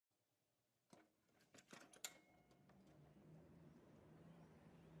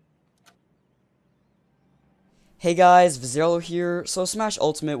Hey guys, Vizzello here. So Smash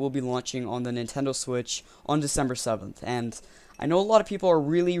Ultimate will be launching on the Nintendo Switch on December 7th, and I know a lot of people are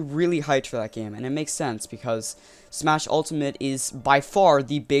really hyped for that game, and it makes sense because Smash Ultimate is by far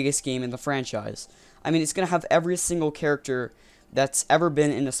the biggest game in the franchise. I mean, it's going to have every single character that's ever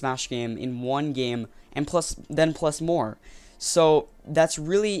been in a Smash game in one game, and plus more. So that's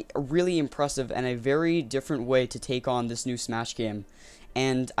really impressive and a very different way to take on this new Smash game.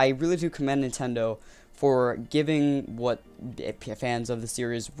 And I really do commend Nintendo for giving what fans of the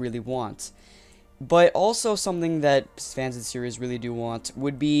series really want. But also something that fans of the series really do want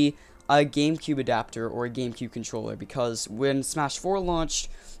would be a GameCube adapter or a GameCube controller, because when Smash 4 launched,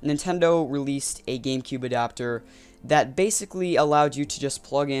 Nintendo released a GameCube adapter that basically allowed you to just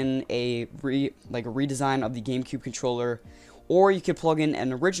plug in a redesign of the GameCube controller, or you could plug in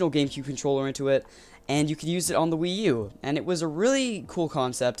an original GameCube controller into it, and you could use it on the Wii U. And it was a really cool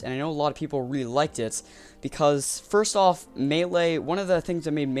concept, and I know a lot of people really liked it, because first off, Melee, one of the things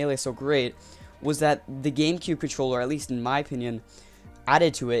that made Melee so great was that the GameCube controller, at least in my opinion,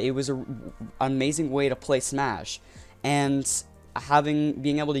 added to it. It was an amazing way to play Smash, and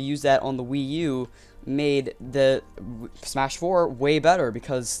being able to use that on the Wii U made the Smash 4 way better,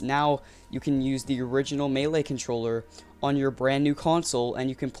 because now you can use the original Melee controller on your brand new console and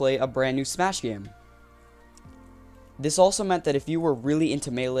you can play a brand new Smash game. This also meant that if you were really into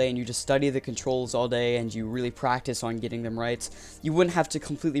Melee and you just study the controls all day and you really practice on getting them right, you wouldn't have to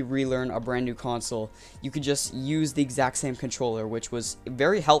completely relearn a brand new console. You could just use the exact same controller, which was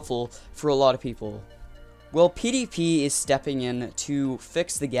very helpful for a lot of people. Well, PDP is stepping in to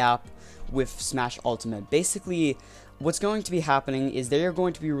fix the gap with Smash Ultimate. Basically, what's going to be happening is they are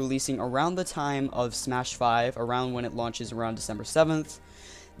going to be releasing around the time of Smash 5, around when it launches around December 7th.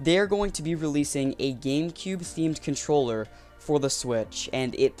 They're going to be releasing a GameCube-themed controller for the Switch,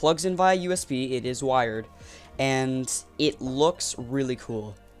 and it plugs in via USB, it is wired, and it looks really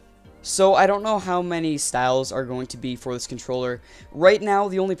cool. So I don't know how many styles are going to be for this controller. Right now,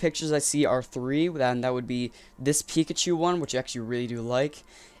 the only pictures I see are 3, and that would be this Pikachu one, which I actually really do like,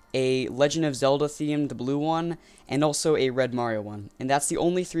 a Legend of Zelda themed blue one, and also a Red Mario one. And that's the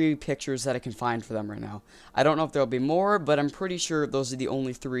only 3 pictures that I can find for them right now. I don't know if there'll be more, but I'm pretty sure those are the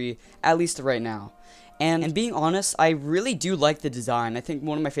only 3, at least right now. And being honest, I really do like the design. I think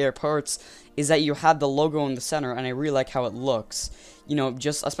one of my favorite parts is that you have the logo in the center, and I really like how it looks. You know,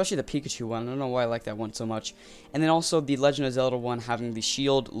 just especially the Pikachu one. I don't know why I like that one so much. And then also the Legend of Zelda one having the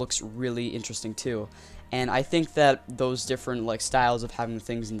shield looks really interesting too. And I think that those different styles of having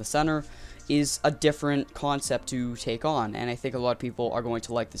things in the center is a different concept to take on, and I think a lot of people are going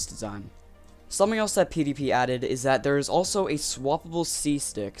to like this design. Something else that PDP added is that there is also a swappable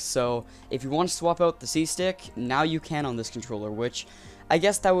C-stick, so if you want to swap out the C-stick, now you can on this controller, which I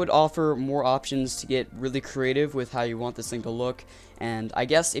guess that would offer more options to get really creative with how you want this thing to look, and I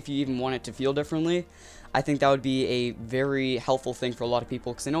guess if you even want it to feel differently, I think that would be a very helpful thing for a lot of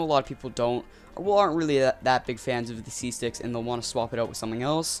people, because I know a lot of people aren't really that big fans of the C-sticks, and they'll want to swap it out with something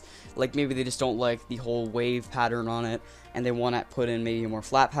else. Like maybe they just don't like the whole wave pattern on it, and they want to put in maybe a more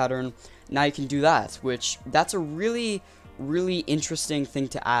flat pattern. Now you can do that, which that's a really interesting thing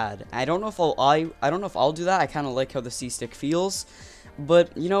to add. I don't know if I'll do that. I kind of like how the C-stick feels,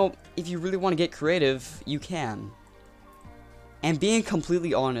 but you know, if you really want to get creative, you can. And being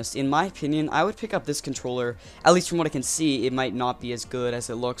completely honest, in my opinion, I would pick up this controller. At least from what I can see, it might not be as good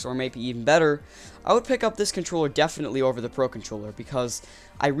as it looks, or maybe even better. I would pick up this controller definitely over the Pro Controller, because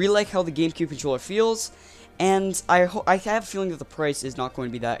I really like how the GameCube controller feels, and I have a feeling that the price is not going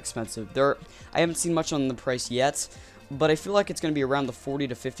to be that expensive. I haven't seen much on the price yet, but I feel like it's going to be around the $40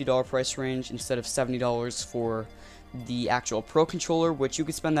 to $50 price range instead of $70 for the actual Pro Controller, which you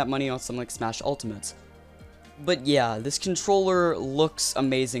could spend that money on something like Smash Ultimate. But yeah, this controller looks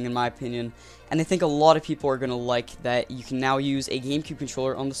amazing in my opinion, and I think a lot of people are going to like that you can now use a GameCube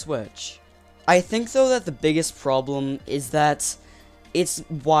controller on the Switch. I think though that the biggest problem is that it's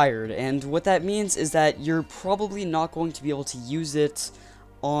wired, and what that means is that you're probably not going to be able to use it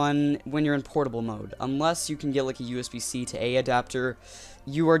when you're in portable mode. Unless you can get like a USB-C to A adapter,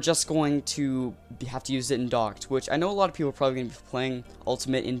 you are just going to have to use it in docked, which I know a lot of people are probably going to be playing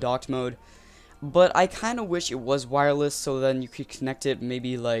Ultimate in docked mode. But I kind of wish it was wireless, so then you could connect it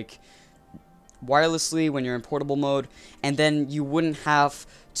maybe wirelessly when you're in portable mode, and then you wouldn't have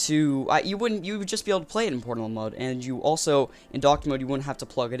to, you would just be able to play it in portable mode, and you also, in docked mode, you wouldn't have to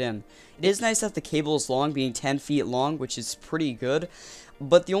plug it in. It is nice that the cable is long, being 10 feet long, which is pretty good,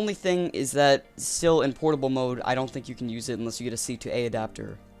 but the only thing is that still in portable mode, I don't think you can use it unless you get a C to A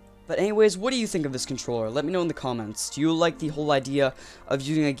adapter. But anyways, what do you think of this controller? Let me know in the comments. Do you like the whole idea of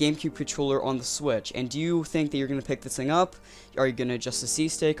using a GameCube controller on the Switch? And do you think that you're going to pick this thing up? Are you going to adjust the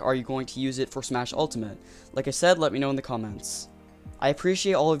C-Stick? Are you going to use it for Smash Ultimate? Like I said, let me know in the comments. I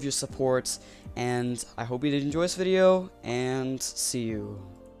appreciate all of your support, and I hope you did enjoy this video, and see you.